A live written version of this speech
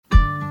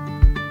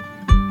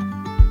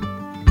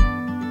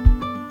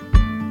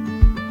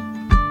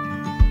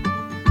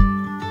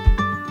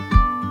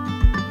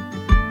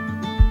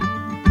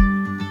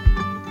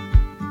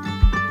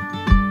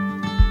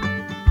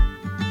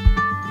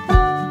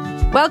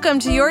Welcome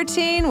to Your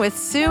Teen with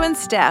Sue and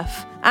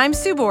Steph. I'm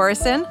Sue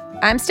Borison.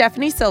 I'm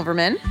Stephanie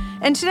Silverman.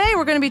 And today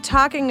we're going to be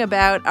talking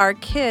about our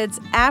kids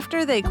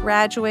after they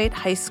graduate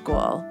high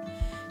school.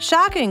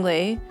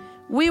 Shockingly,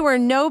 we were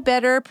no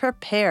better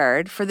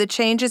prepared for the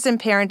changes in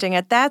parenting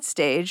at that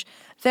stage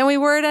than we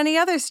were at any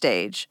other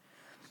stage.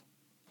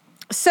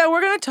 So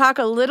we're going to talk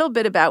a little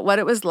bit about what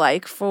it was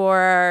like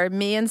for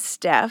me and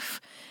Steph.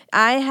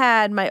 I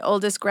had my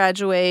oldest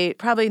graduate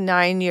probably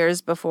 9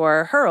 years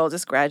before her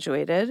oldest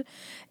graduated.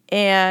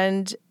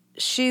 And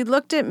she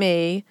looked at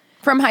me.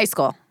 From high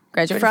school.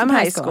 Graduated from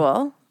high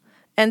school.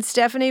 And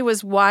Stephanie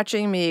was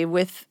watching me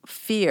with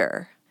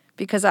fear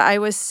because I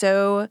was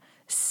so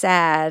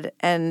sad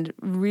and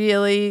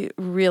really,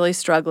 really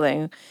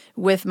struggling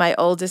with my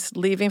oldest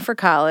leaving for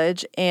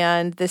college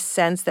and the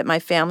sense that my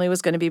family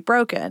was going to be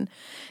broken.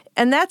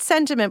 And that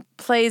sentiment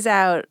plays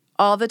out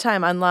all the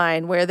time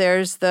online, where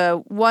there's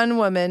the one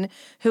woman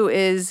who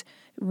is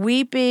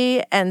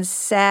weepy and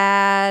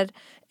sad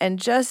and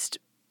just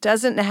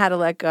doesn't know how to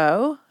let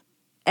go,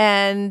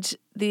 and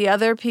the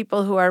other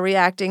people who are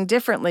reacting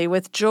differently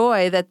with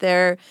joy that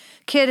their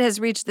kid has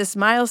reached this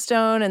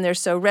milestone and they're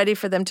so ready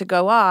for them to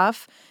go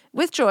off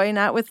with joy,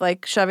 not with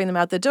like shoving them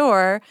out the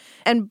door,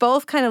 and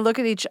both kind of look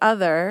at each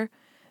other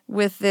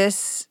with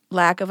this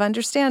lack of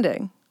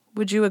understanding.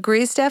 Would you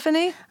agree,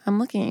 Stephanie? I'm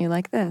looking at you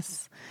like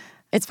this.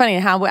 It's funny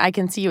how I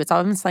can see you. It's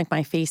almost like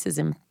my face is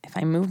in, if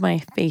I move my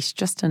face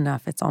just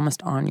enough, it's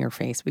almost on your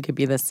face. We could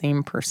be the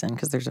same person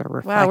because there's a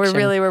reflection.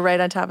 Wow, we're right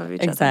on top of each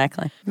other.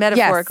 Exactly.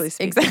 Metaphorically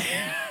speaking.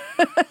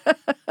 Exactly.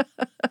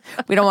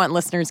 We don't want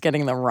listeners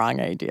getting the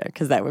wrong idea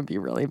because that would be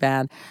really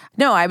bad.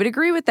 No, I would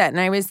agree with that. And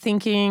I was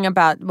thinking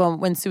about, well,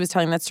 when Sue was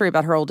telling that story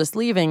about her oldest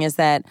leaving, is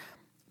that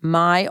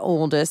my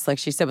oldest, like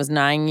she said, was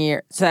 9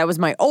 years. So that was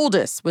my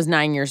oldest, was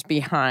 9 years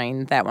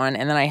behind that one.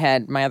 And then I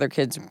had my other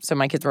kids. So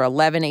my kids were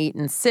 11, 8,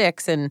 and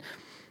 6. And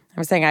I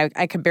was saying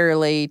I could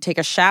barely take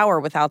a shower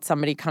without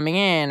somebody coming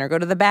in or go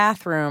to the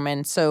bathroom.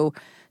 And so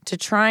to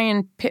try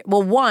and pick,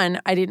 well, one,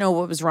 I didn't know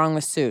what was wrong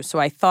with Sue. So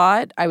I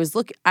thought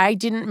I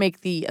didn't make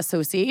the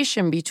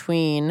association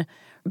between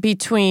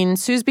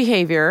Sue's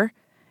behavior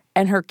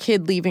and her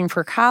kid leaving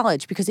for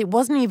college because it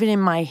wasn't even in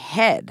my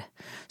head.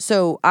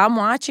 So I'm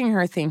watching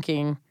her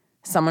thinking,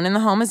 someone in the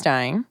home is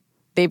dying.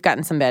 They've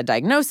gotten some bad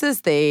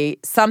diagnosis.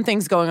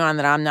 Something's going on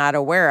that I'm not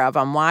aware of.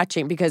 I'm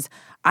watching because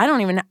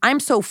I'm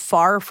so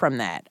far from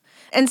that.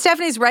 And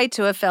Stephanie's right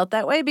to have felt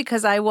that way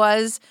because I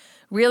was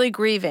really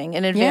grieving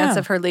in advance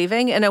of her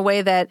leaving in a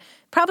way that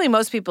probably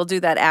most people do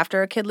that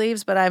after a kid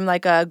leaves, but I'm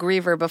like a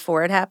griever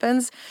before it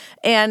happens.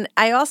 And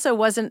I also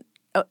wasn't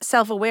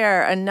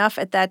self-aware enough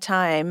at that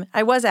time.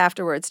 I was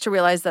afterwards to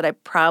realize that I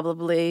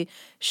probably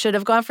should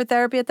have gone for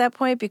therapy at that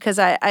point because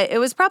it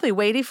was probably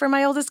weighty for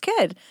my oldest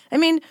kid. I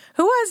mean,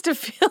 who wants to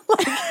feel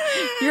like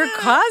you're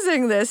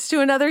causing this to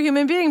another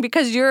human being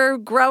because you're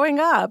growing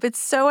up? It's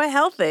so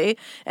unhealthy.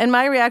 And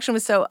my reaction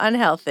was so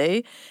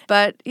unhealthy.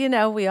 But,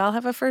 we all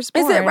have a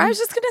firstborn. Is it? I was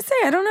just going to say,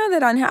 I don't know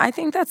that I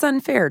think that's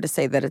unfair to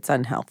say that it's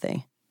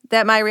unhealthy.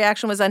 That my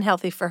reaction was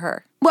unhealthy for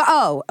her.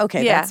 Well,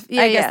 okay. Yeah,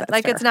 I guess that's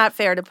like fair. It's not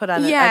fair to put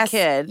on a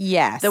kid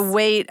the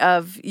weight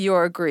of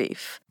your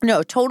grief.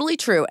 No, totally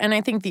true. And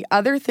I think the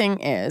other thing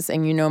is,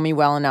 and you know me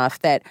well enough,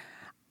 that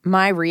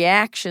my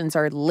reactions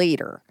are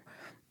later.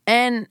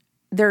 And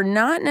they're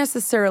not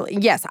necessarily,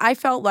 yes, I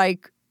felt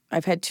like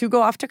I've had two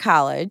go off to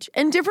college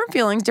and different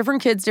feelings,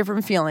 different kids,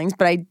 different feelings,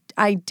 but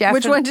I definitely...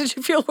 Which one did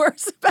you feel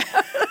worse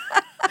about?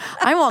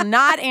 I will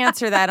not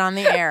answer that on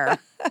the air.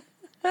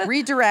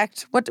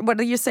 Redirect. What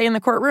do you say in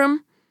the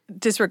courtroom?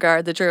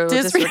 Disregard the jury.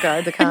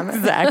 Disregard the comment.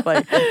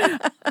 Exactly.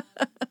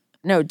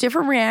 No,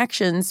 different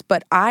reactions,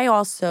 but I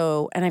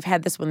also, and I've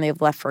had this when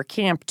they've left for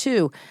camp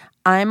too,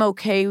 I'm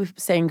okay with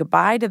saying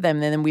goodbye to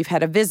them. And then we've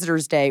had a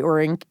visitor's day, or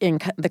in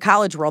the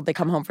college world, they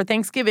come home for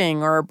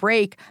Thanksgiving or a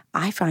break.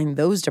 I find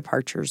those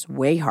departures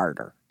way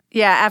harder.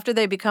 Yeah, after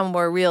they become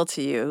more real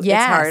to you,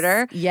 yes, it's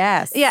harder.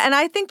 Yes. Yeah, and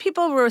I think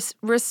people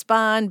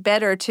respond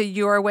better to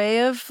your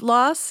way of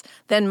loss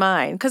than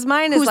mine. Because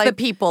mine is Who's like... the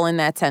people in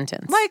that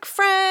sentence? Like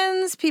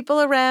friends,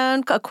 people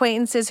around,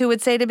 acquaintances who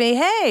would say to me,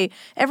 hey,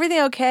 everything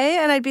okay?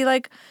 And I'd be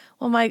like,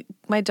 well,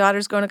 my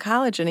daughter's going to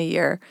college in a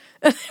year.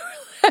 And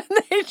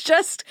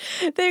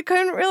they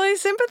couldn't really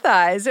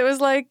sympathize. It was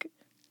like,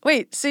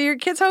 wait, so your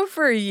kid's home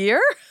for a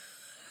year?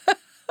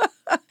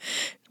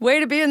 Way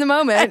to be in the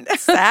moment.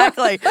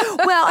 Exactly.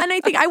 Well, and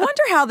I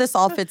wonder how this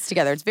all fits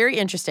together. It's very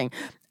interesting.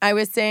 I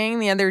was saying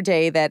the other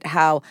day that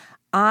how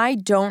I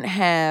think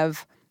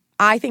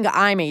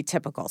I'm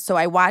atypical. So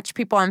I watch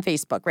people on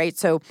Facebook, right?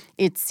 So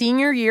it's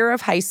senior year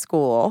of high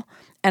school,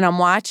 and I'm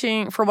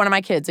watching, for one of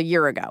my kids a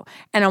year ago,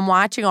 and I'm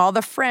watching all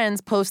the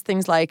friends post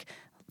things like,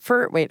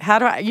 how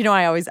do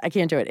I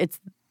can't do it. It's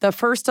the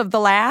first of the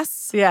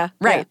last? Yeah.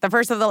 Right. Yeah. The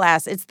first of the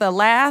last. It's the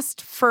last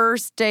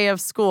first day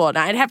of school.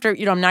 Now, I'd have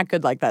to, I'm not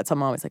good like that. So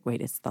I'm always like,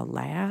 wait, it's the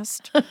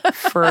last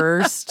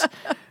first.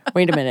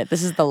 Wait a minute.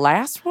 This is the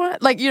last one?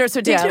 So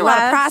it takes me a while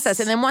to process.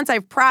 And then once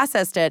I've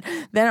processed it,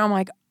 then I'm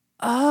like,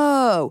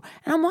 oh.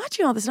 And I'm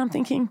watching all this and I'm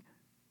thinking,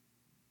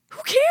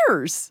 who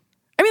cares?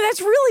 I mean,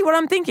 that's really what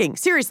I'm thinking.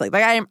 Seriously.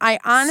 Like, I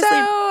honestly. So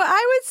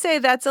I would say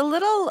that's a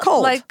little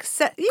cold. Like,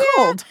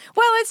 Cold.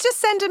 Well, it's just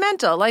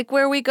sentimental. Like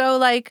where we go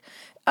like,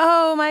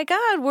 oh my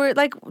God,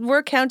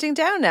 we're counting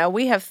down now.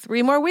 We have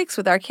 3 more weeks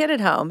with our kid at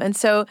home. And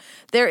so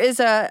there is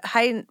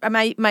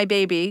my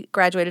baby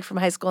graduated from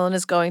high school and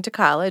is going to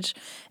college.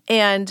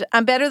 And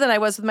I'm better than I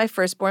was with my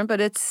firstborn, but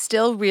it's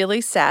still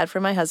really sad for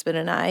my husband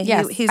and I.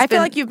 Yes. I feel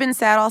like you've been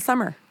sad all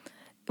summer.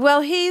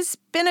 Well, he's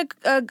been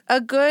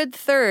a good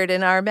third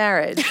in our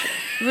marriage.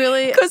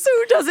 Really. Because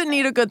who doesn't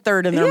need a good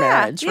third in their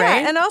marriage,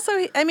 right? Yeah, and also,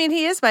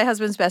 he is my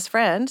husband's best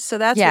friend, so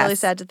that's really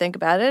sad to think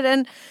about it.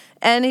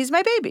 And he's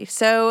my baby.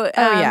 So,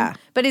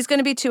 but he's going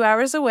to be 2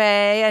 hours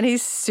away, and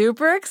he's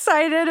super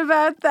excited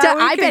about that.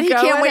 I bet he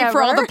can't wait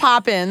for all the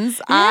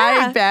pop-ins.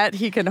 Yeah. I bet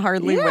he can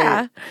hardly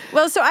wait.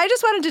 Well, so I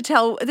just wanted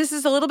to this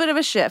is a little bit of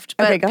a shift,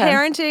 but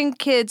parenting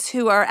kids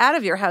who are out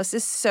of your house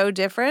is so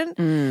different.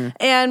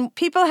 And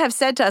people have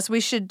said to us, we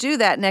should do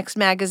that next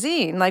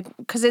magazine,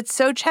 because it's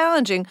so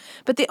challenging.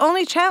 But the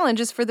only challenge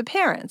is for the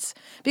parents,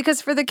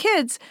 because for the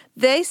kids,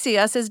 they see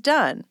us as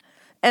done.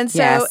 And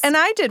so, and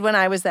I did when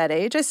I was that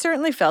age. I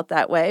certainly felt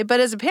that way. But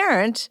as a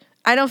parent,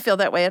 I don't feel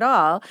that way at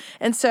all.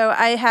 And so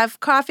I have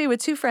coffee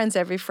with 2 friends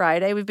every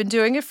Friday. We've been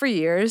doing it for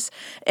years.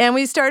 And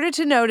we started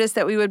to notice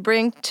that we would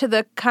bring to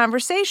the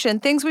conversation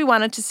things we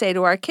wanted to say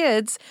to our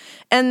kids.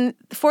 And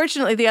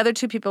fortunately, the other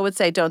 2 people would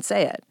say, don't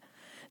say it.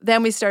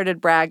 Then we started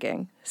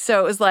bragging.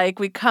 So it was like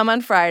we come on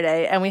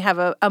Friday and we have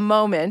a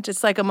moment.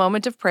 It's like a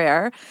moment of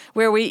prayer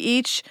where we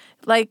each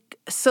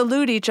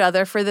salute each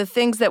other for the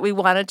things that we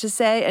wanted to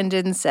say and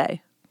didn't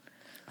say.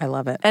 I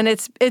love it. And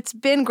it's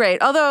been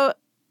great. Although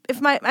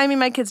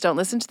my kids don't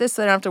listen to this,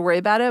 so I don't have to worry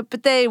about it,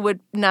 but they would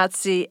not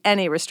see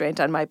any restraint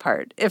on my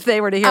part if they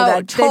were to hear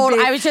that.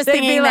 Totally. I was just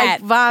thinking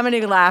that. Like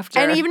vomiting laughter.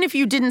 And even if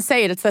you didn't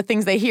say it, it's the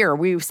things they hear.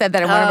 We said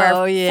that in one of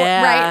our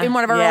in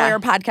one of our earlier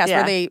podcasts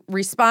where they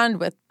respond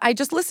with, I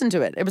just listened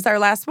to it. It was our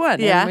last one.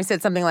 Yeah. And we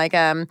said something like,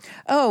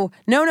 oh,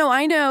 no,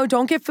 I know.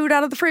 Don't get food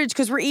out of the fridge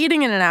because we're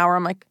eating in an hour.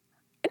 I'm like,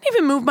 I didn't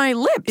even move my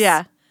lips.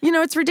 Yeah.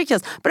 It's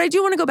ridiculous. But I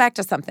do want to go back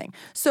to something.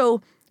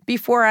 So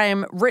before I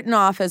am written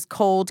off as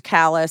cold,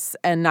 callous,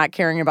 and not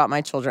caring about my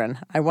children,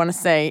 I want to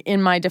say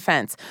in my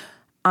defense,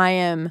 I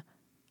am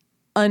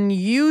I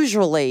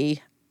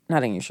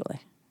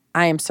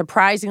am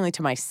surprisingly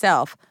to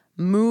myself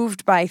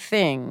moved by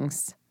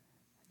things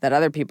that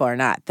other people are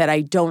not, that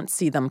I don't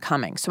see them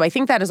coming. So I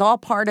think that is all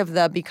part of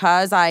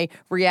because I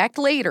react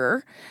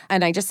later.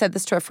 And I just said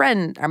this to a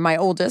friend, my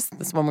oldest,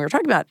 this one we were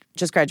talking about,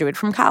 just graduated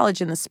from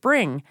college in the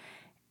spring.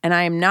 And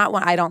I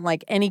don't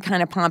like any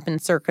kind of pomp and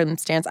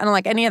circumstance. I don't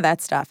like any of that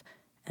stuff.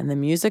 And the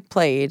music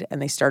played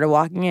and they started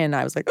walking in.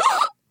 I was like,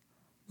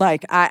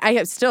 I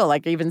have still,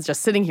 even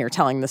just sitting here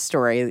telling the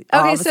story.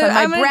 All of a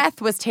sudden, my breath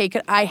was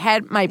taken. My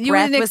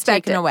breath was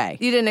taken away.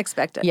 You didn't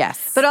expect it.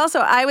 Yes. But also,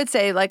 I would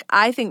say,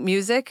 I think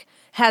music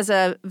has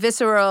a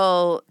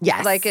visceral,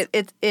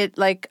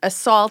 it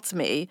assaults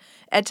me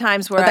at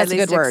times where I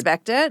least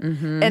expect it.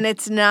 Mm-hmm. And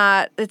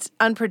it's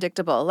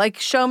unpredictable.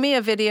 Show me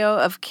a video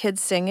of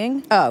kids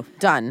singing. Oh,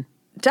 done.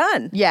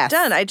 Yes.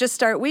 Done. I just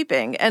start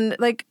weeping. And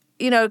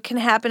it can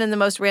happen in the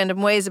most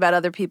random ways about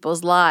other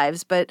people's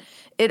lives, but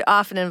it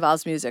often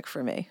involves music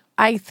for me.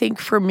 I think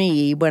for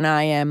me, when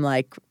I am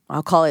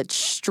I'll call it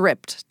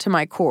stripped to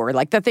my core,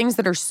 the things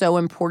that are so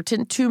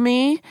important to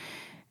me,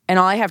 and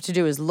all I have to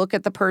do is look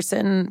at the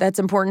person that's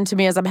important to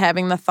me as I'm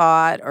having the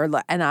thought,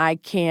 and I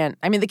can't.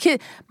 I mean,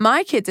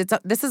 my kids.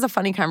 This is a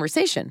funny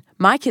conversation.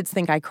 My kids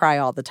think I cry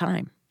all the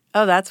time.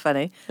 Oh, that's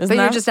funny. But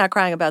you're just not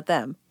crying about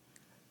them.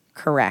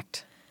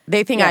 Correct.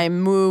 They think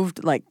I'm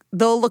moved.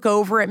 They'll look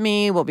over at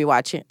me. We'll be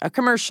watching a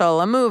commercial,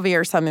 a movie,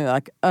 or something. They're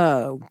like,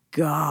 oh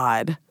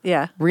God.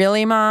 Yeah.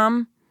 Really,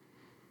 Mom?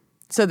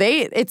 So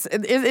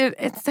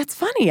that's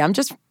funny. I'm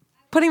just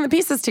putting the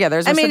pieces together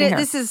as we're sitting here.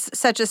 This is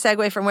such a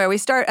segue from where we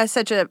start,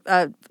 such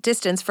a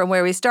distance from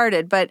where we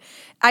started. But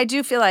I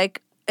do feel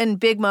like in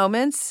big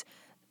moments,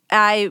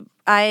 I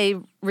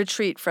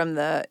retreat from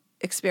the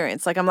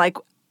experience. I'm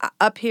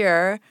up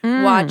here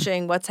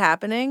watching what's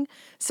happening.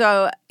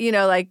 So,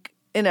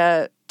 in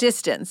a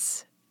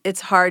distance,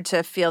 it's hard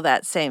to feel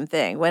that same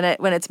thing. When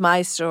it's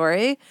my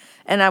story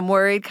and I'm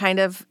worried kind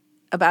of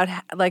about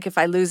if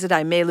I lose it,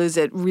 I may lose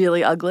it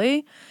really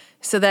ugly.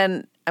 So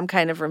then I'm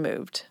kind of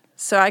removed.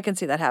 So I can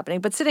see that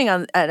happening. But sitting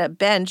at a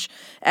bench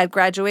at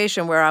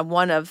graduation where I'm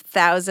one of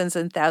thousands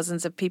and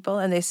thousands of people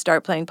and they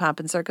start playing Pomp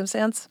and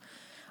Circumstance,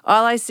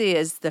 all I see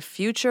is the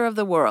future of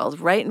the world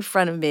right in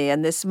front of me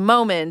and this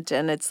moment.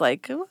 And it's I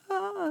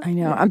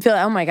know. I'm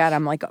feeling, oh my God,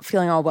 I'm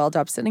feeling all welled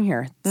up sitting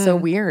here. It's so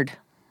weird.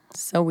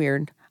 So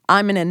weird.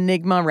 I'm an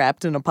enigma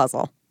wrapped in a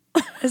puzzle.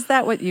 Is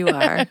that what you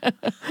are?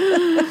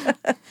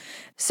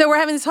 So we're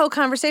having this whole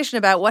conversation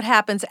about what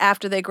happens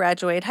after they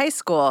graduate high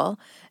school.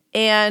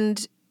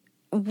 And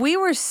we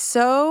were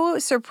so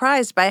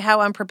surprised by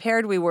how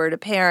unprepared we were to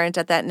parent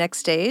at that next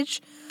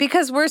stage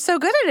because we're so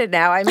good at it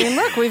now. I mean,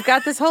 look, we've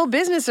got this whole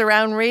business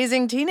around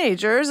raising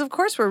teenagers. Of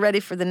course, we're ready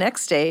for the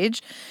next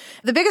stage.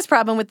 The biggest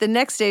problem with the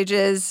next stage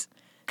is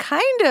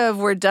kind of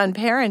we're done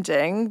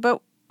parenting,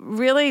 but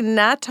really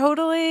not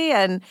totally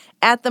and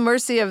at the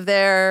mercy of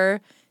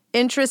their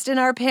interest in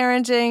our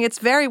parenting. It's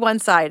very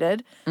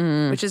one-sided,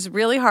 which is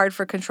really hard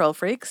for control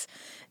freaks.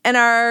 And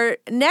our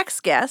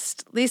next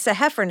guest, Lisa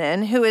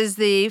Heffernan, who is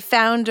the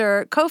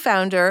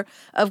co-founder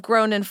of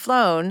Grown and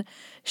Flown,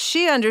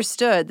 she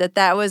understood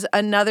that was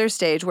another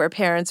stage where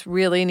parents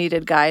really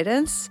needed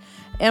guidance.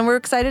 And we're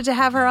excited to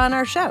have her on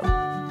our show.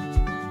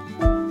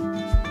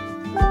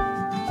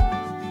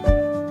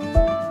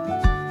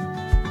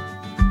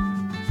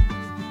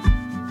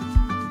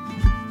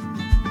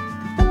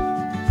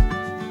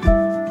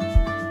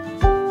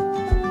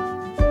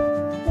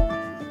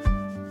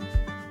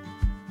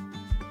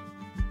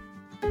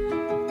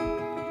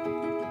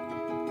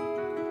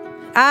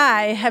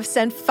 I have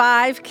sent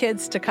 5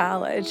 kids to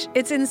college.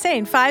 It's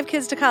insane. 5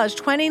 kids to college,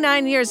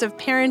 29 years of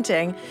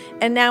parenting,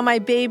 and now my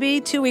baby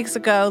 2 weeks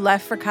ago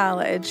left for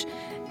college.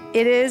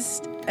 It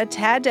is a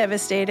tad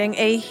devastating,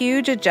 a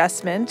huge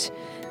adjustment.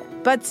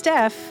 But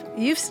Steph,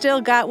 you've still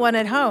got one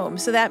at home,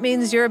 so that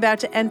means you're about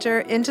to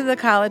enter into the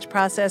college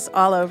process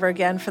all over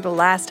again for the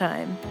last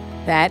time.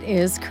 That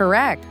is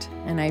correct.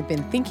 And I've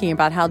been thinking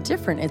about how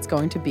different it's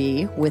going to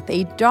be with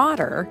a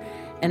daughter,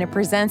 and it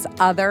presents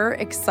other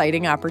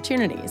exciting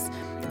opportunities.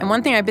 And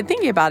one thing I've been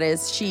thinking about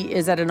is she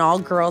is at an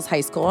all-girls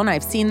high school, and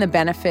I've seen the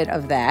benefit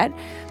of that.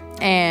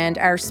 And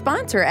our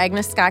sponsor,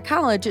 Agnes Scott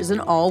College, is an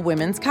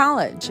all-women's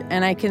college,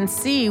 and I can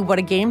see what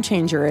a game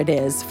changer it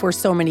is for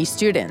so many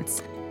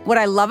students. What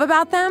I love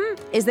about them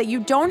is that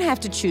you don't have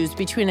to choose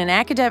between an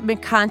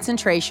academic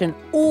concentration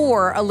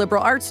or a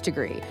liberal arts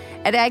degree.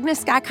 At Agnes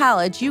Scott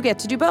College, you get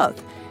to do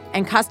both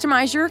and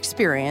customize your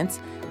experience,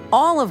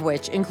 all of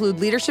which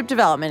include leadership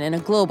development in a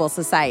global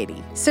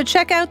society. So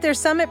check out their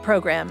summit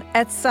program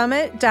at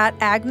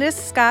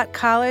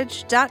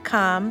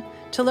summit.agnesscottcollege.com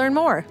to learn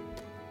more.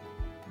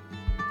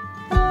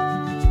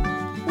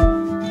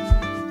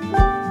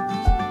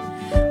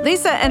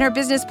 Lisa and her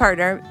business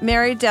partner,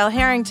 Mary Dell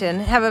Harrington,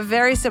 have a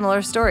very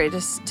similar story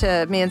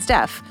to me and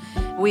Steph.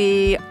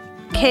 We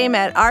came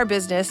at our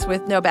business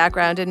with no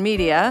background in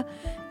media,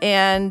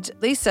 and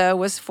Lisa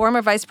was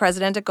former vice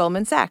president at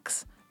Goldman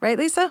Sachs. Right,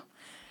 Lisa?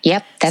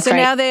 Yep, that's right. So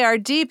right. now they are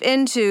deep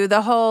into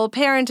the whole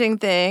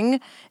parenting thing,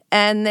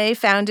 and they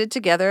founded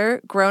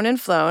together Grown and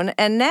Flown,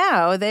 and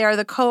now they are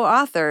the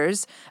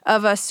co-authors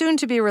of a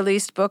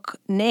soon-to-be-released book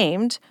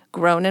named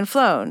Grown and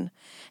Flown: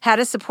 How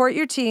to Support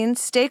Your Teens,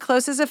 Stay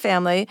Close as a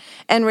Family,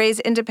 and Raise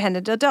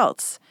Independent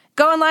Adults.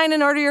 Go online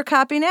and order your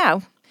copy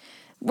now.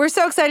 We're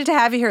so excited to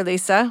have you here,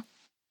 Lisa.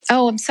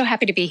 Oh, I'm so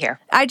happy to be here.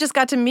 I just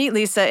got to meet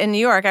Lisa in New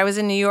York. I was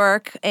in New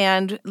York,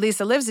 and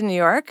Lisa lives in New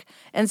York,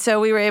 and so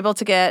we were able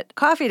to get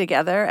coffee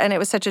together, and it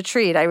was such a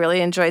treat. I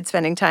really enjoyed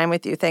spending time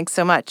with you. Thanks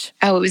so much.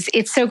 Oh,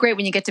 it's so great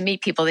when you get to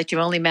meet people that you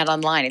only met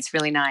online. It's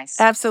really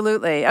nice.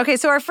 Absolutely. Okay,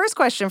 so our first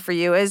question for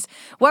you is,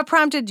 what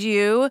prompted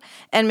you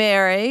and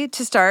Mary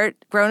to start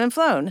Grown and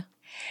Flown?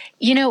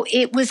 You know,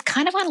 it was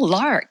kind of on a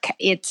lark.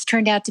 It's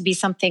turned out to be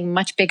something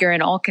much bigger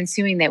and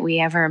all-consuming than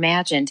we ever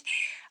imagined.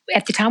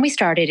 At the time we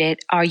started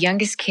it, our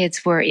youngest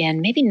kids were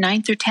in maybe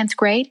 9th or 10th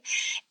grade.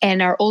 And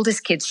our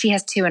oldest kids, she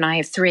has 2 and I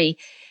have 3,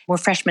 were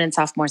freshmen and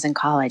sophomores in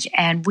college.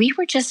 And we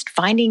were just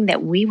finding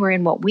that we were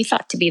in what we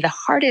thought to be the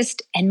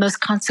hardest and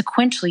most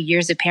consequential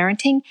years of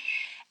parenting.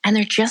 And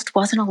there just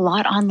wasn't a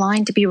lot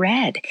online to be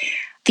read.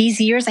 These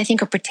years, I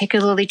think, are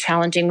particularly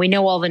challenging. We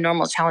know all the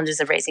normal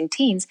challenges of raising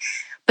teens,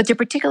 but they're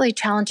particularly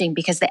challenging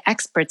because the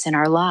experts in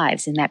our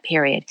lives in that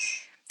period,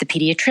 the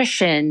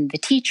pediatrician, the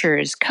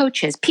teachers,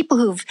 coaches,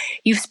 people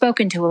you've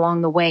spoken to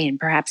along the way and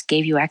perhaps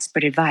gave you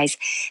expert advice,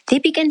 they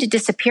begin to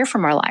disappear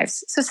from our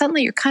lives. So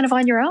suddenly you're kind of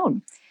on your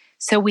own.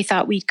 So we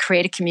thought we'd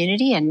create a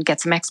community and get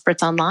some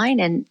experts online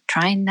and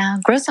try and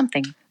grow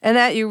something. And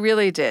that you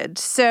really did.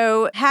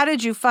 So how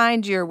did you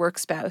find your work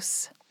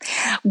spouse?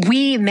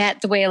 We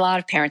met the way a lot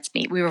of parents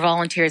meet. We were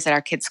volunteers at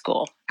our kids'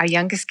 school. Our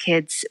youngest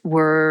kids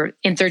were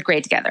in 3rd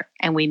grade together,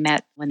 and we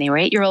met when they were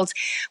 8-year-olds.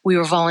 We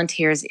were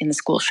volunteers in the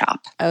school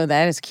shop. Oh,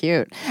 that is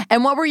cute.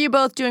 And what were you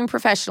both doing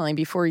professionally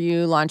before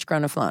you launched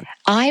Grown and Flown?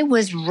 I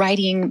was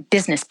writing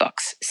business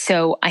books.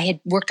 So I had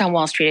worked on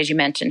Wall Street, as you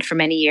mentioned, for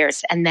many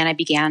years. And then I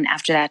began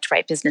after that to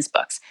write business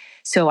books.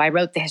 So I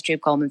wrote the history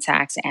of Goldman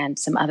Sachs and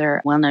some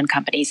other well-known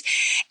companies.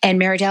 And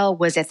Mary Dell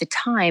was at the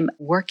time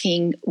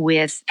working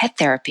with pet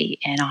therapy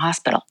in a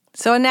hospital.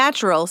 So a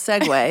natural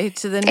segue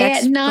to the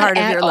next part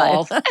of your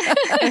life.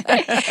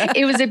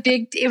 It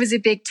was a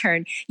big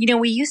turn. You know,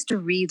 we used to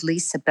read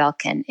Lisa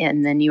Belkin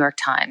in the New York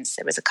Times.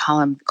 There was a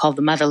column called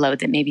The Mother Lode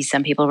that maybe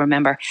some people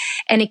remember.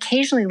 And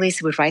occasionally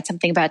Lisa would write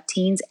something about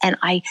teens, and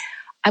I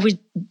would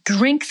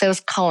drink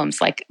those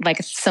columns like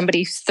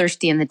somebody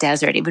thirsty in the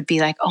desert. It would be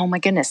like, oh my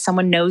goodness,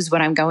 someone knows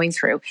what I'm going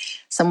through.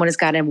 Someone has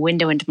got a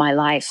window into my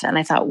life. And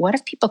I thought, what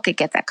if people could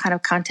get that kind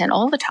of content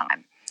all the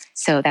time?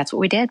 So that's what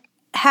we did.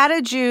 How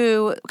did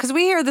you, because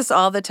we hear this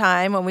all the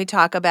time when we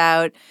talk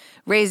about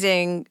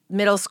raising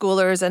middle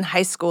schoolers and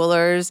high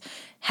schoolers,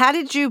 how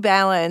did you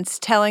balance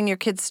telling your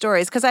kids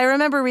stories? Because I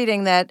remember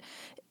reading that,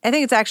 I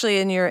think it's actually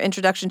in your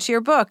introduction to your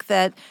book,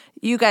 that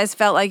you guys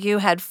felt like you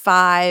had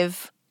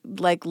 5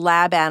 like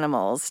lab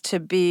animals to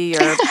be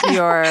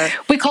your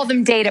We call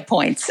them data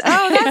points.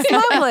 Oh, that's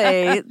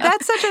lovely.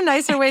 That's such a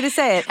nicer way to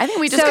say it. I think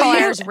we just call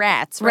ours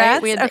rats, right?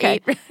 Rats? We had Okay.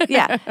 8.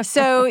 Yeah.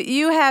 So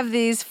you have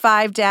these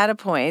 5 data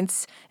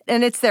points,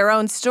 and it's their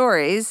own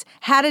stories.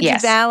 How did you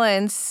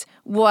balance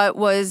what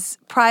was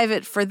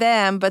private for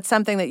them, but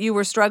something that you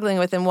were struggling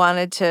with and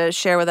wanted to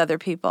share with other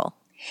people?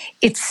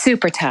 It's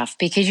super tough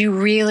because you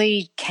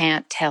really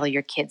can't tell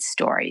your kids'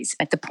 stories.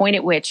 At the point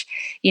at which,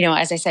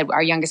 as I said,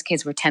 our youngest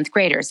kids were 10th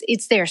graders,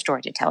 it's their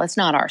story to tell. It's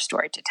not our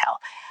story to tell.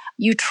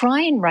 You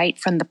try and write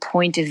from the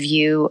point of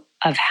view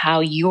of how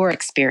you're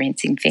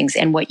experiencing things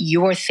and what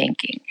you're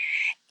thinking,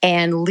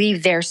 and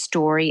leave their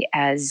story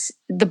as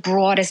the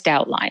broadest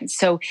outline.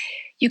 So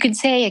you can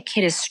say a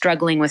kid is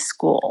struggling with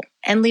school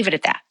and leave it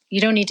at that.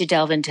 You don't need to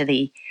delve into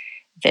the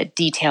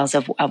details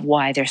of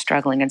why they're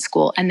struggling in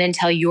school, and then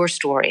tell your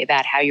story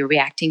about how you're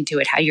reacting to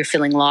it, how you're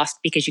feeling lost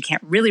because you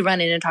can't really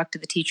run in and talk to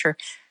the teacher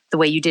the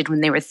way you did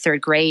when they were 3rd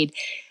grade,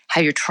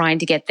 how you're trying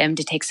to get them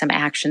to take some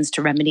actions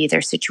to remedy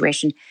their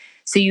situation.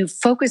 So you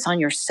focus on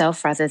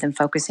yourself rather than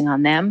focusing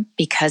on them,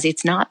 because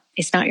it's not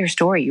your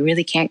story. You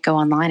really can't go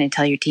online and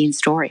tell your teen's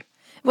story.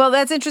 Well,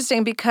 that's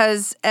interesting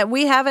because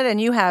we have it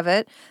and you have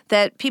it,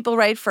 that people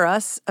write for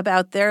us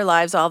about their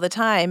lives all the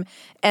time,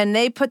 and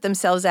they put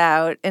themselves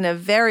out in a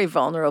very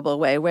vulnerable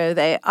way where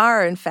they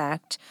are, in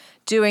fact,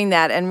 doing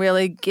that and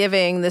really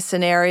giving the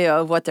scenario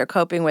of what they're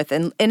coping with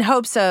in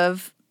hopes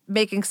of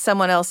making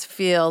someone else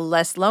feel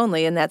less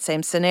lonely in that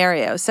same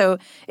scenario. So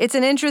it's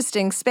an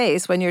interesting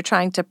space when you're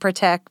trying to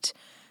protect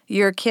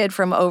your kid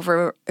from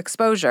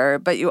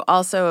overexposure, but you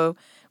also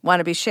want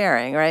to be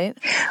sharing, right?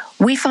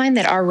 We find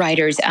that our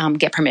writers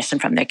get permission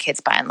from their kids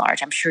by and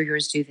large. I'm sure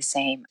yours do the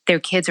same. Their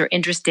kids are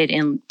interested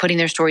in putting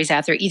their stories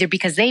out there, either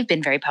because they've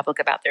been very public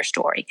about their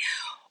story,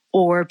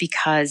 or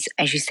because,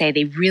 as you say,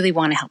 they really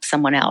want to help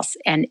someone else.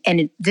 And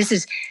this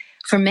is,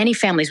 for many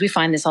families, we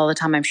find this all the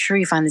time. I'm sure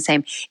you find the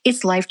same.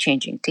 It's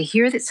life-changing. To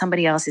hear that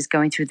somebody else is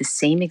going through the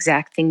same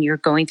exact thing you're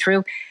going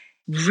through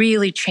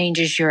really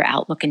changes your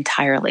outlook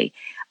entirely.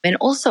 And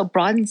also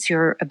broadens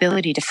your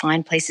ability to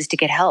find places to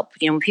get help.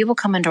 When people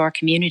come into our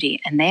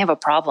community and they have a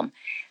problem,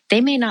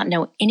 they may not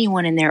know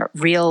anyone in their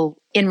real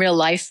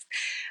life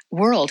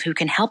world who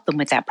can help them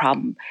with that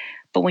problem.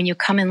 But when you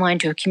come in line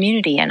to a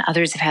community and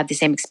others have had the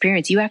same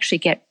experience, you actually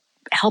get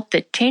help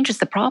that changes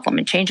the problem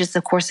and changes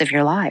the course of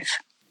your life.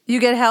 You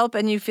get help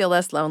and you feel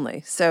less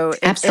lonely. So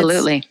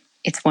absolutely.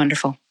 It's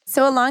wonderful.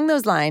 So along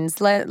those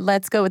lines,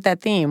 let's go with that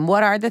theme.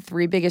 What are the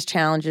 3 biggest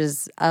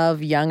challenges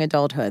of young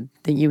adulthood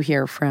that you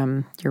hear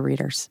from your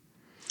readers?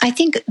 I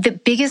think the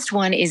biggest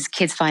one is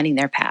kids finding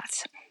their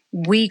paths.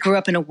 We grew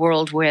up in a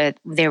world where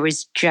there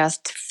was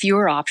just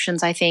fewer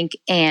options, I think,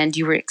 and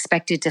you were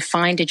expected to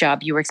find a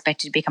job. You were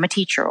expected to become a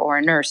teacher or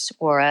a nurse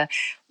or a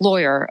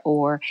lawyer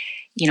or,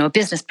 a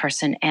business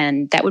person,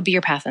 and that would be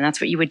your path, and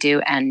that's what you would do,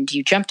 and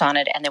you jumped on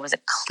it, and there was a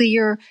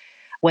clear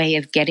way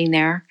of getting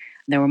there.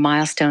 There were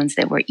milestones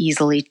that were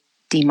easily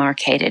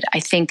demarcated. I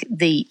think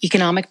the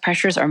economic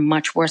pressures are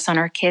much worse on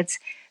our kids.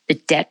 The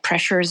debt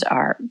pressures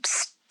are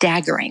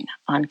staggering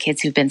on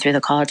kids who've been through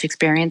the college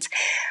experience.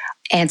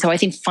 And so I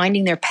think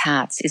finding their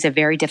paths is a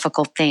very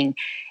difficult thing.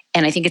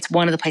 And I think it's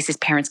one of the places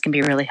parents can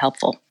be really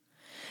helpful.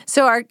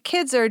 So our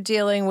kids are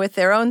dealing with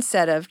their own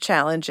set of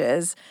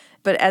challenges.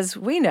 But as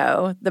we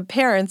know, the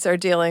parents are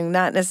dealing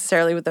not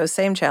necessarily with those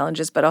same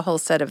challenges, but a whole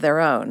set of their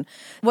own.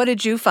 What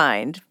did you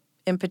find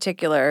in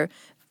particular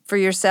for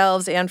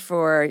yourselves and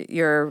for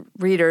your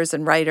readers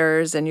and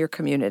writers and your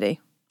community?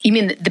 You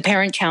mean the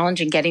parent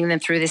challenge in getting them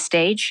through this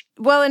stage?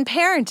 Well, in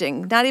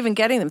parenting, not even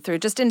getting them through,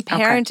 just in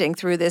parenting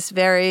through this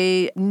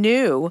very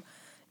new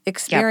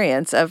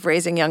experience of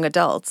raising young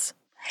adults.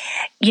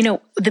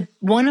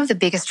 One of the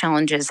biggest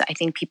challenges I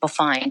think people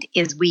find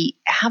is we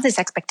have this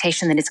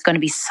expectation that it's going to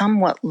be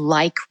somewhat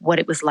like what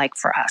it was like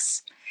for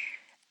us.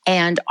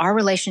 And our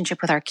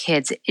relationship with our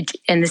kids,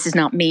 and this is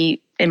not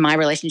me in my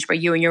relationship or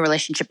you in your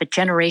relationship, but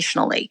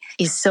generationally,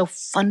 is so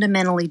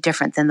fundamentally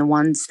different than the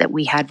ones that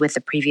we had with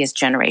the previous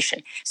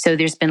generation. So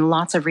there's been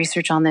lots of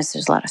research on this.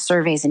 There's a lot of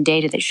surveys and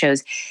data that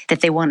shows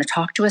that they want to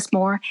talk to us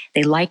more.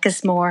 They like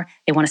us more.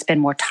 They want to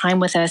spend more time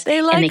with us.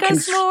 They like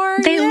us more.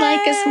 They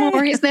like us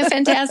more. Isn't that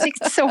fantastic?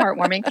 It's so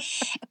heartwarming.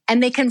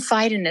 And they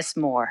confide in us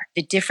more.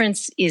 The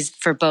difference is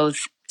for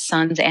both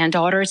sons and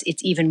daughters.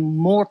 It's even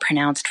more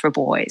pronounced for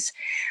boys.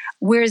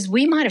 Whereas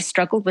we might have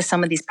struggled with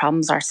some of these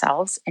problems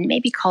ourselves and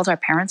maybe called our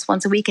parents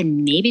once a week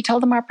and maybe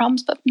told them our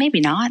problems, but maybe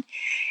not.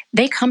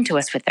 They come to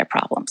us with their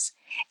problems.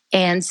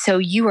 And so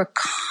you are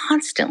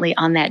constantly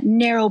on that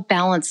narrow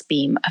balance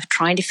beam of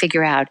trying to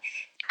figure out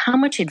how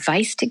much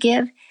advice to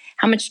give,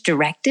 how much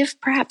directive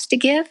perhaps to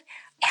give,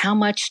 how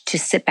much to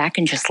sit back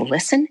and just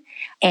listen,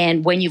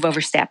 and when you've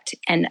overstepped.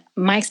 And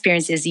my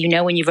experience is,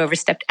 when you've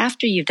overstepped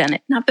after you've done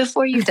it, not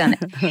before you've done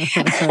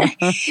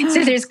it.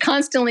 So there's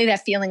constantly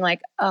that feeling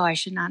like, oh, I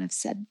should not have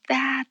said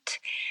that.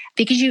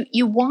 Because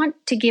you want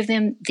to give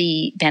them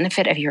the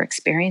benefit of your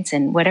experience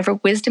and whatever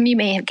wisdom you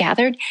may have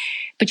gathered,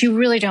 but you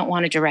really don't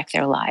want to direct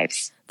their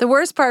lives. The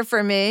worst part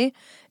for me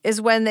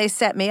is when they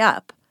set me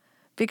up.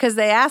 because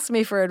they ask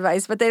me for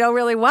advice, but they don't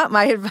really want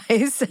my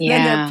advice. And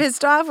then they're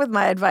pissed off with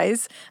my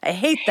advice. I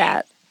hate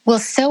that. Well,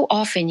 so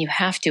often you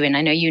have to, and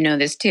I know you know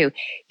this too,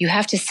 you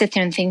have to sit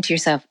there and think to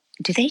yourself,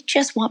 do they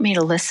just want me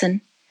to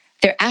listen?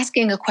 They're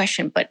asking a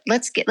question, but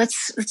let's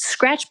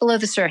scratch below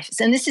the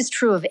surface. And this is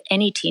true of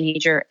any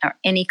teenager or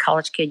any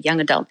college kid, young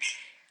adult.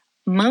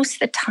 Most of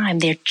the time,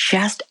 they're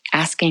just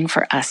asking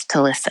for us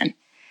to listen.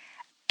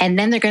 And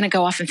then they're going to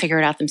go off and figure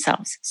it out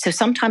themselves. So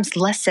sometimes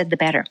less said, the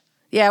better.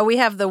 Yeah, we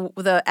have the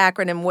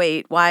acronym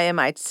WAIT. Why am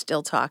I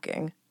still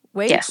talking?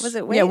 Wait, yes. Was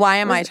it wait? Yeah, why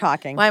am I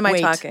talking? Why am I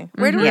Wait. talking?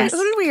 Who did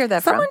we hear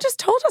that Someone from? just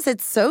told us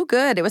it's so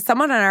good. It was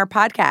someone on our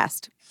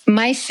podcast.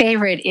 My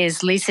favorite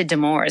is Lisa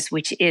D'Amours,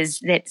 which is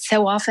that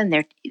so often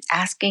they're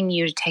asking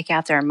you to take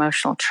out their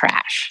emotional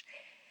trash.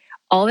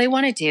 All they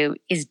want to do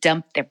is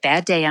dump their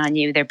bad day on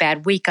you, their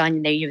bad week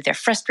on you, their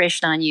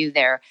frustration on you,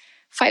 their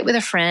fight with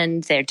a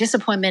friend, their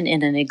disappointment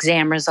in an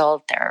exam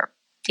result, their,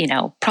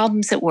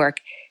 problems at work.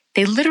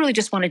 They literally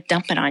just want to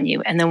dump it on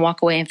you and then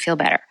walk away and feel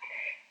better.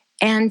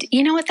 And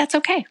you know what? That's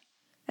okay.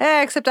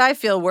 Except I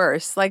feel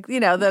worse. Like,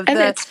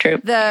 that's true.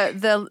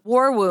 The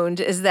war wound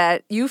is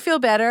that you feel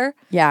better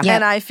Yeah.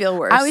 and I feel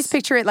worse. I always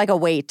picture it like a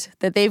weight,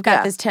 that they've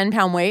got this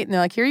 10-pound weight and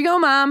they're like, here you go,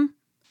 Mom.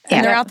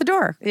 And they're out the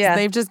door. Yeah.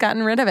 They've just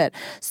gotten rid of it.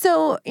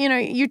 So,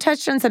 you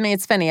touched on something.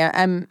 It's funny.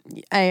 I'm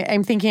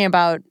thinking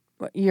about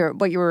what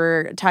you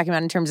were talking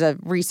about in terms of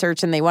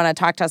research, and they want to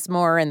talk to us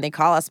more and they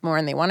call us more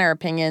and they want our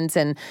opinions,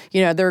 and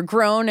they're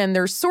grown and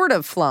they're sort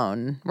of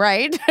flown,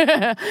 right?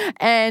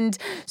 And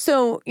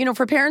so,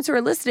 for parents who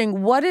are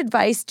listening, what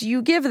advice do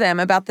you give them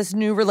about this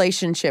new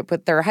relationship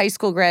with their high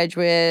school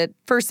graduate,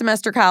 first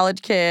semester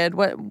college kid?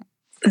 What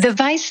the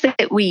advice that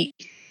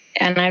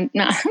and I'm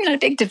not a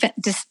big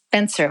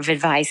dispenser of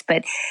advice,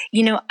 but,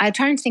 I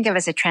try to think of it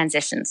as a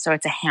transition. So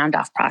it's a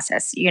handoff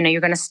process.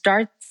 You're going to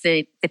start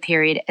the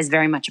period as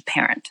very much a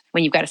parent.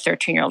 When you've got a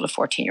 13-year-old or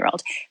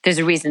 14-year-old, there's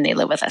a reason they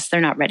live with us.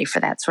 They're not ready for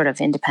that sort of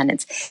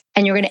independence.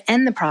 And you're going to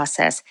end the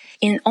process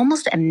in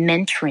almost a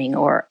mentoring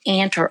or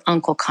aunt or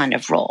uncle kind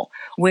of role,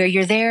 where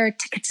you're there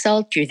to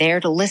consult, you're there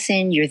to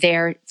listen, you're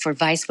there for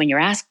advice when you're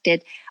asked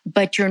it,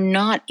 but you're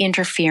not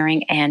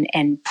interfering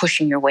and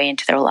pushing your way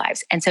into their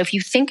lives. And so if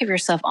you think of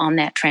yourself on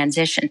that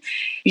transition,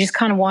 you just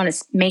kind of want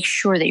to make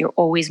sure that you're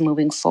always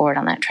moving forward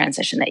on that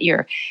transition, that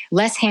you're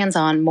less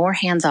hands-on, more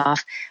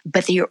hands-off,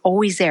 but that you're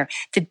always there.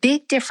 The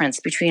big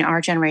difference between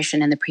our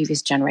generation and the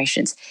previous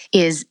generations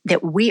is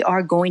that we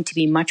are going to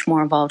be much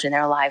more involved in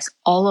their lives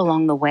all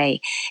along the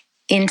way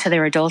into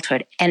their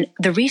adulthood. And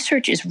the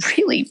research is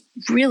really,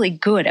 really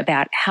good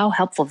about how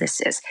helpful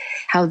this is,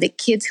 how the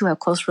kids who have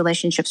close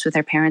relationships with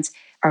their parents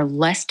are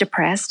less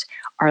depressed,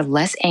 are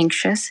less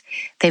anxious.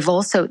 There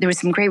was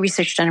some great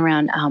research done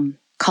around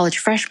college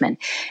freshmen,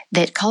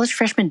 that college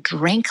freshmen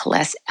drank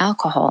less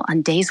alcohol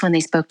on days when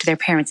they spoke to their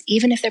parents,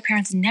 even if their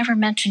parents never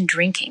mentioned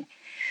drinking.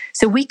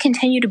 So we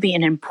continue to be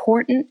an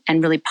important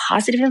and really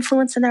positive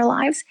influence in their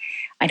lives.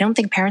 I don't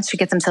think parents should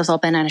get themselves all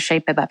bent out of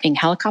shape about being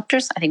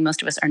helicopters. I think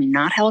most of us are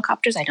not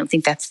helicopters. I don't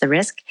think that's the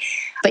risk.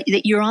 But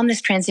that you're on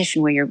this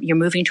transition where you're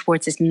moving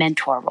towards this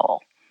mentor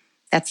role.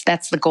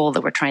 That's the goal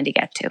that we're trying to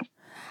get to.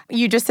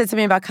 You just said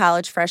something about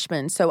college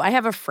freshmen. So I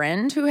have a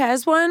friend who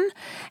has one.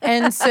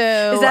 And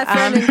so is that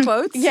friend in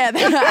quotes? Yeah,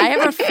 I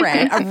have a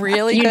friend, a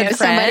really good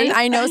friend.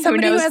 I know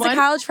somebody who has one? a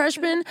college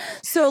freshman.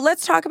 So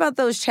let's talk about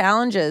those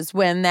challenges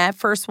when that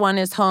first one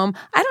is home,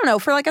 I don't know,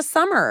 for like a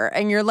summer,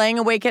 and you're laying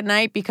awake at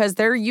night because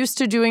they're used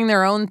to doing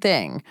their own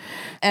thing.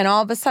 And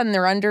all of a sudden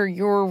they're under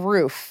your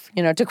roof.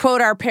 To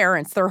quote our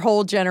parents, their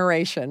whole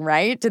generation,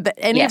 right? Did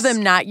any of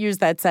them not use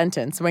that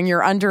sentence, when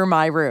you're under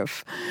my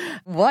roof?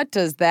 What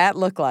does that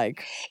look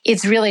like?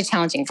 It's really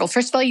challenging. Well,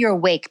 first of all, you're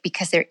awake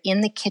because they're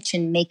in the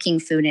kitchen making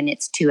food and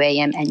it's 2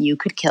 a.m. and you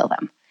could kill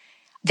them.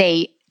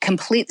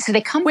 So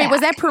they come Wait, back.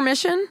 was that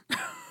permission?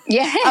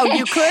 Yeah. Oh,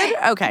 you could?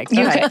 Okay.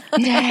 You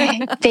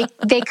could.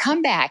 They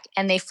come back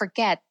and they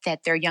forget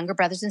that their younger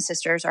brothers and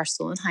sisters are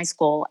still in high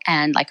school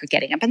and are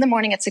getting up in the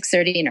morning at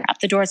 6:30 and are out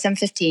the door at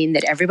 7:15,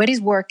 that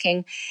everybody's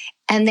working,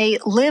 and they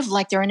live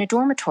like they're in a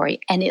dormitory,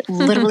 and it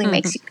literally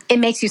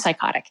makes you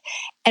psychotic.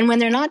 And when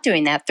they're not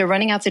doing that, they're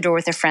running out the door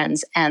with their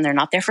friends and they're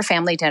not there for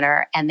family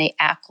dinner and they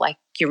act like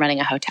you're running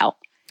a hotel.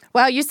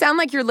 Wow, you sound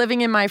like you're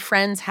living in my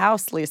friend's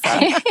house, Lisa.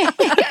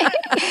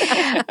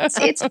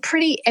 It's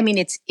pretty,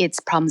 it's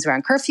problems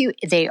around curfew.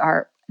 They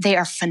are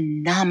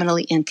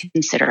phenomenally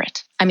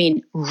inconsiderate.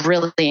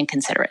 Really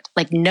inconsiderate.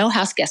 Like no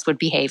house guest would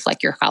behave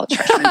like your college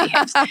freshman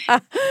behaves.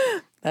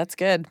 That's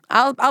good.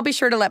 I'll be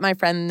sure to let my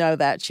friend know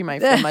that. She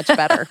might feel much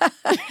better.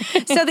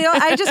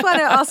 I just want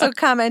to also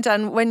comment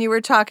on when you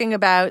were talking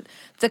about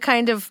the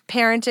kind of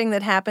parenting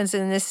that happens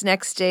in this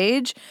next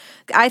stage.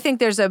 I think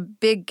there's a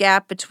big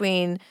gap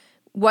between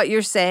what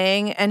you're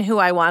saying and who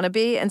I want to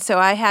be. And so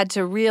I had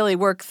to really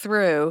work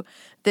through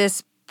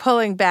this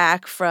pulling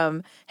back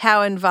from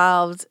how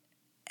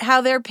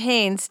their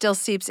pain still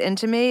seeps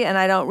into me, and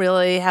I don't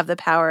really have the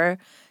power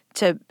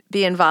to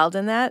be involved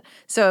in that.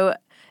 So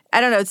I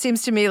don't know, it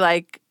seems to me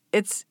like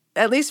it's,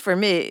 at least for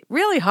me,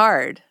 really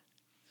hard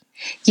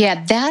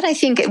Yeah, that I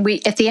think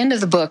at the end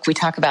of the book, we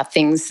talk about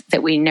things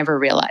that we never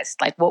realized,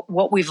 like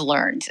what we've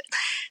learned.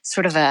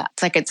 Sort of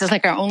it's just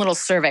like our own little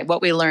survey,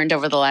 what we learned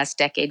over the last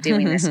decade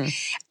doing this.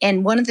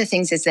 And one of the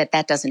things is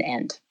that doesn't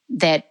end,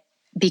 that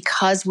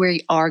because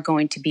we are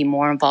going to be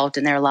more involved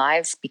in their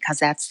lives, because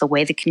that's the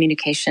way the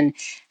communication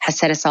has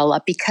set us all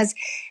up, because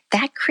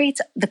that creates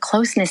the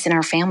closeness in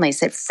our families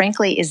that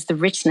frankly is the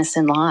richness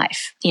in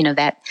life,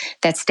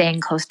 that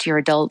staying close to your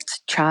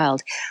adult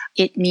child.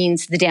 It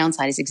means the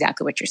downside is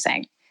exactly what you're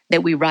saying,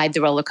 that we ride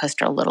the roller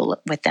coaster a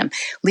little with them.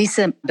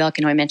 Lisa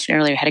Belkin, who I mentioned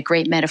earlier, had a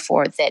great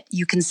metaphor that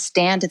you can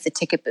stand at the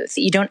ticket booth.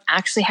 You don't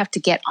actually have to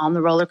get on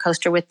the roller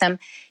coaster with them.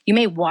 You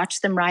may watch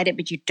them ride it,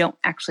 but you don't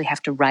actually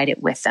have to ride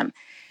it with them.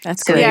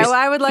 That's great. Yeah, well,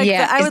 I would like.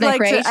 Yeah, I would isn't that like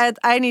great? to.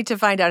 I need to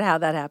find out how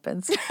that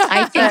happens.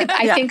 I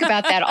think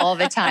about that all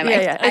the time.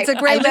 Yeah. It's a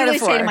great I literally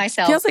metaphor. say to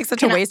myself, Feels like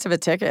such a waste of a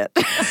ticket.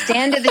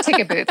 stand at the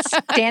ticket booth.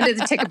 Stand at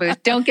the ticket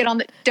booth. Don't get on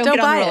the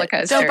roller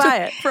coaster. Don't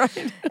buy it.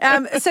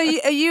 Right. So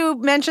you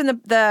mentioned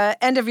the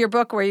end of your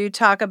book where you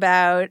talk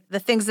about the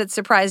things that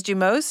surprised you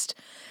most.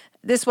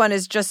 This one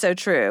is just so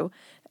true.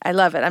 I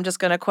love it. I'm just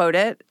going to quote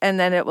it, and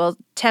then it will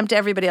tempt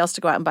everybody else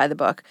to go out and buy the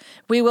book.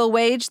 We will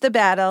wage the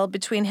battle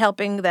between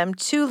helping them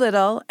too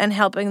little and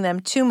helping them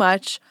too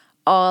much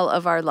all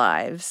of our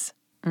lives.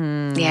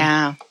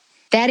 Yeah.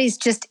 That is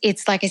just,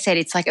 it's like I said,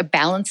 it's like a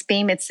balance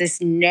beam. It's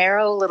this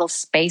narrow little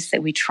space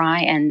that we try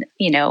and,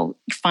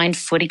 find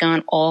footing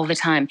on all the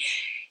time.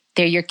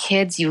 They're your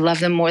kids. You love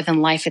them more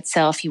than life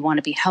itself. You want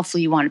to be helpful.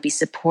 You want to be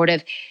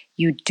supportive.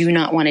 You do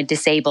not want to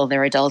disable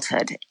their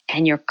adulthood.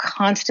 And you're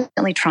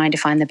constantly trying to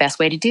find the best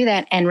way to do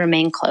that and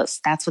remain close.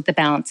 That's what the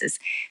balance is.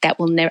 That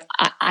will never,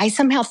 I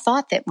somehow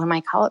thought that when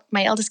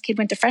my eldest kid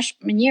went to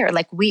freshman year,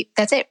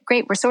 that's it.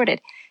 Great. We're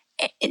sorted.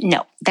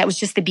 No, that was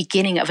just the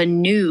beginning of a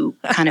new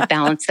kind of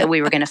balance that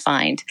we were going to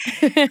find.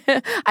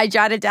 I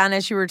jotted down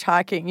as you were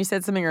talking. You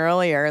said something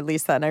earlier,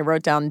 Lisa, and I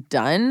wrote down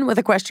done with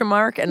a question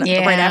mark. And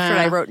right after it,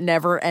 I wrote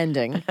never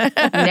ending.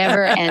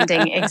 Never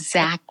ending,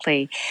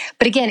 exactly.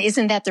 But again,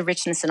 isn't that the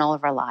richness in all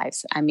of our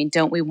lives? I mean,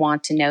 don't we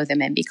want to know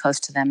them and be close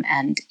to them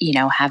and,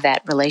 have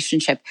that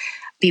relationship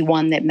be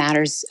one that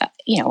matters,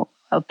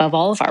 above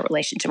all of our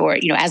relationships, or,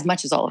 as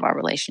much as all of our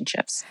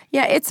relationships.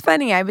 Yeah, it's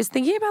funny. I was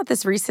thinking about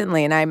this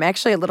recently, and I'm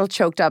actually a little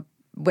choked up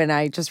when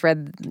I just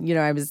read,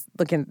 I was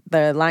looking at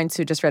the lines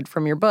Sue just read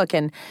from your book,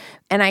 and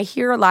I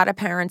hear a lot of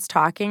parents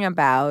talking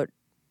about,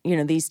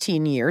 these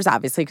teen years,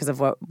 obviously because of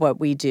what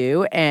we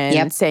do,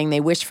 and saying they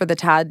wish for the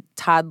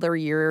toddler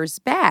years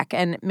back.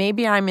 And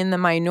maybe I'm in the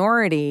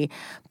minority,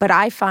 but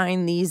I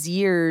find these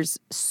years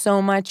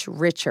so much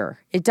richer.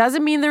 It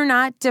doesn't mean they're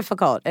not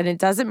difficult, and it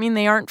doesn't mean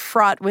they aren't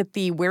fraught with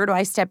the where do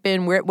I step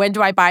in, when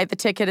do I buy the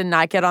ticket and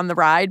not get on the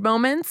ride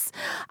moments.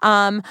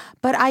 But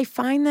I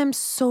find them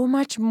so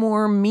much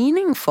more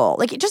meaningful,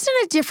 like just in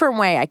a different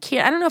way. I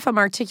don't know if I'm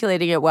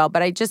articulating it well,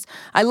 but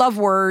I love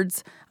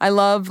words. I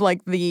love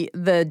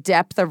the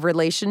depth of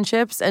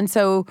relationships. And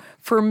so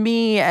for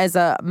me as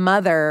a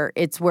mother,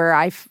 it's where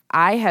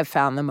I have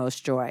found the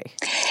most joy.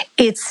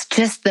 It's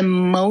just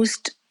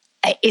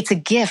it's a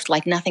gift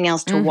like nothing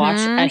else to watch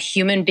a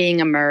human being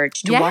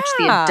emerge, to watch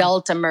the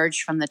adult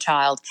emerge from the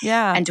child,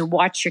 and to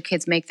watch your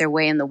kids make their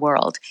way in the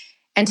world.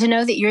 And to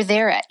know that you're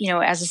there,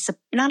 not as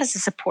a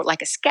support,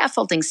 like a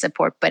scaffolding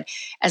support, but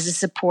as a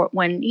support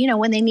when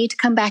they need to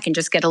come back and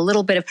just get a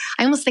little bit of,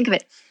 I almost think of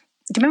it,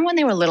 do you remember when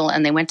they were little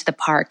and they went to the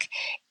park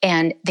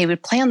and they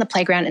would play on the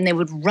playground and they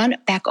would run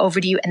back over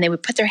to you and they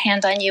would put their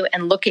hand on you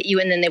and look at you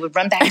and then they would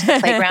run back to the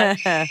playground?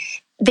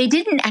 They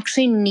didn't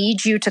actually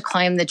need you to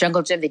climb the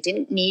jungle gym. They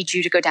didn't need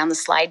you to go down the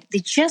slide. They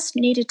just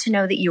needed to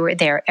know that you were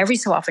there every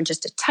so often,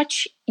 just to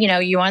touch,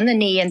 you on the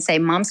knee and say,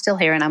 Mom's still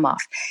here and I'm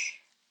off.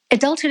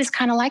 Adulthood is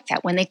kind of like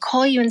that. When they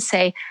call you and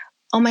say,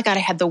 oh my God,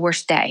 I had the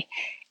worst day.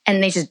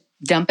 And they just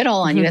dump it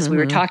all on you, as we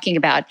were talking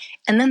about.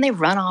 And then they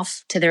run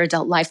off to their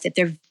adult life that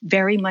they're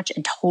very much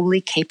and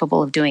totally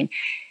capable of doing.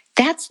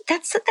 That's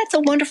a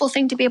wonderful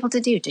thing to be able to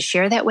do, to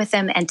share that with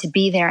them and to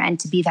be there and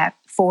to be that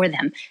for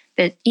them,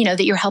 that,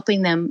 that you're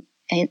helping them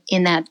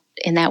in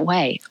that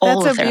way.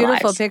 All That's of a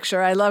beautiful lives.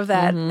 picture. I love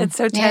that. It's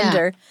so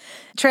tender.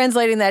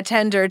 Translating that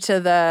tender to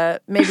the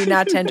maybe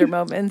not tender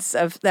moments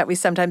that we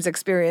sometimes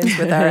experience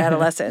with our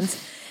adolescents.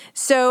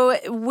 So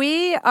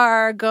we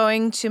are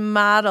going to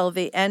model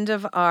the end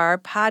of our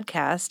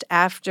podcast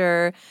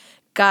after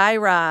Guy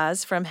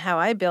Raz from How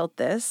I Built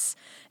This.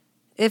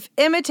 If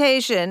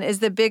imitation is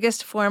the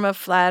biggest form of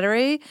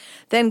flattery,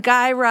 then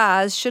Guy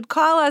Raz should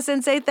call us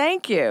and say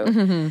thank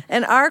you.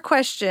 And our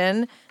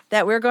question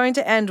that we're going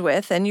to end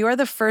with, and you are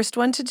the first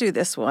one to do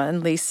this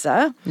one,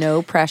 Lisa.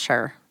 No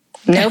pressure.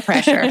 No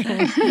pressure.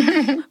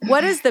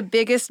 What is the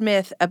biggest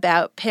myth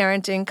about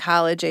parenting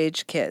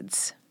college-age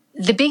kids?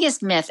 The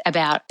biggest myth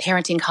about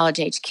parenting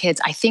college-age kids,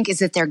 I think, is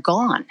that they're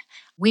gone.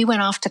 We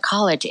went off to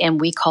college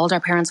and we called our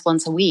parents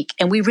once a week,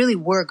 and we really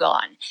were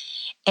gone.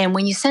 And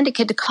when you send a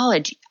kid to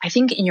college, I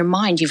think in your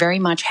mind, you very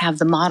much have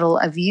the model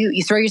of you.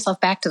 You throw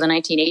yourself back to the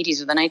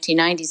 1980s or the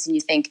 1990s and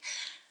you think,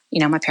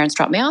 My parents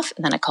dropped me off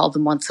and then I called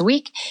them once a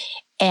week.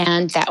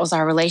 And that was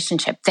our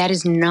relationship. That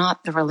is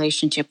not the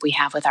relationship we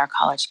have with our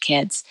college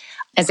kids.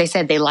 As I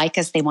said, they like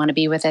us. They want to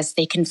be with us.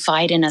 They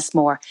confide in us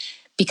more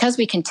because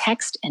we can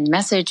text and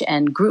message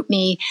and group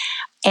me.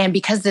 And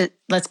because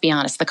let's be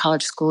honest, the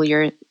college school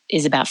year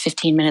is about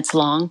 15 minutes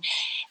long.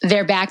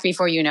 They're back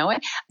before you know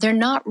it. They're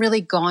not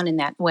really gone in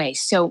that way.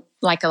 So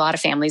like a lot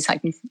of families, I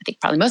think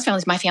probably most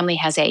families, my family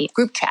has a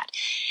group chat.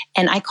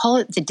 And I call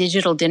it the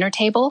digital dinner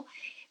table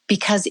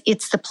because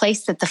it's the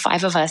place that the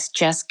five of us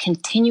just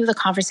continue the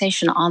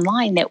conversation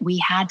online that we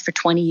had for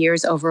 20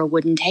 years over a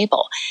wooden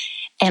table.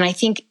 And I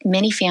think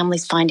many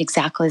families find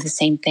exactly the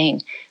same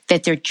thing,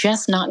 that they're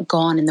just not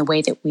gone in the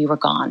way that we were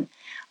gone.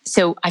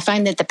 So I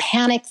find that the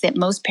panic that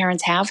most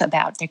parents have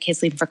about their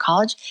kids leaving for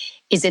college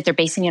is that they're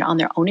basing it on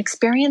their own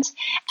experience,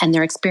 and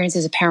their experience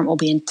as a parent will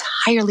be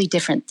entirely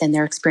different than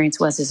their experience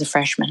was as a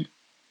freshman.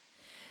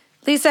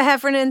 Lisa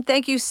Heffernan,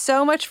 thank you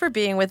so much for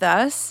being with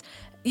us.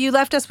 You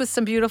left us with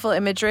some beautiful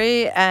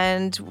imagery,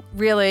 and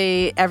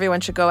really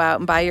everyone should go out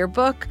and buy your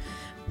book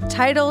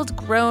titled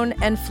Grown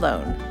and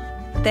Flown.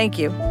 Thank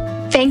you.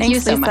 Thanks, you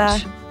so Lisa.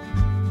 much.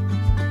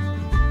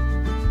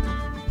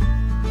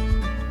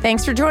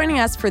 Thanks for joining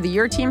us for the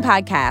Your Teen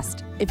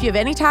podcast. If you have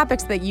any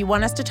topics that you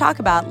want us to talk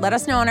about, let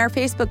us know on our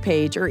Facebook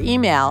page or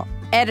email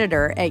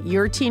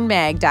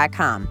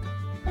editor@yourteenmag.com.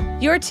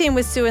 Your Teen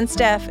with Sue and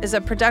Steph is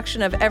a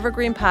production of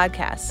Evergreen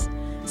Podcasts.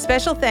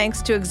 Special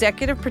thanks to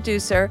executive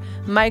producer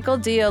Michael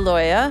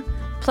D'Aloia,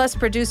 plus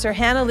producer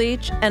Hannah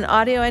Leach and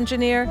audio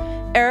engineer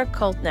Eric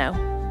Koltnow.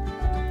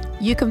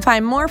 You can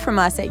find more from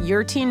us at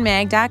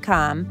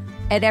yourteenmag.com,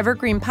 at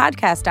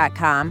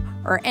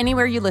evergreenpodcast.com, or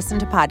anywhere you listen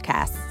to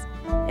podcasts.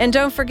 And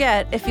don't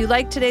forget, if you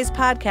like today's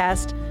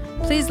podcast,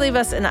 please leave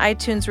us an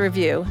iTunes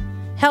review.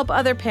 Help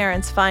other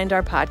parents find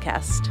our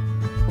podcast.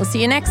 We'll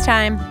see you next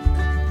time.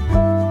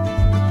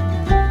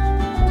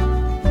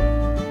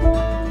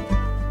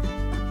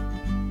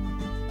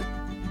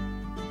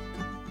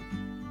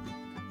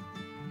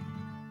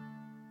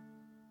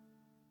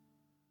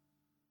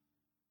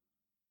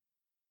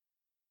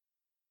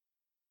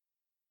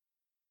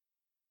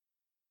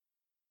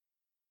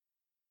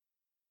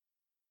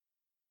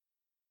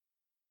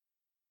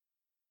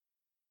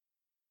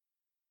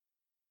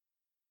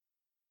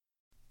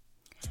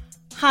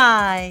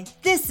 Hi,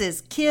 this is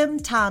Kim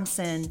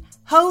Thompson,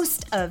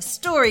 host of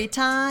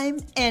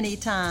Storytime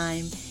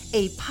Anytime,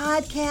 a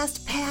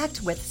podcast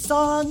packed with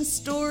songs,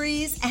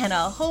 stories, and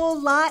a whole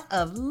lot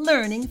of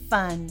learning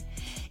fun.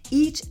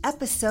 Each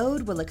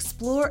episode will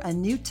explore a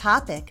new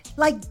topic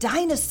like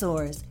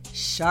dinosaurs,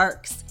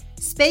 sharks,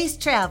 space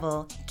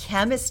travel,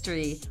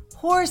 chemistry,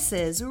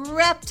 horses,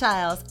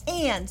 reptiles,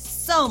 and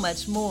so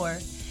much more.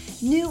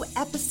 New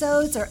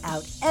episodes are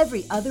out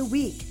every other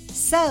week,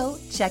 so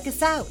check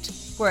us out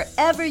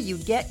wherever you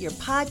get your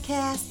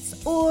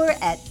podcasts or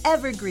at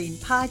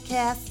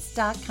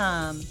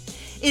evergreenpodcasts.com.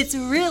 It's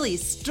really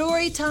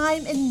story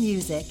time and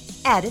music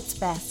at its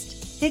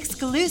best,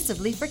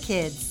 exclusively for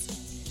kids.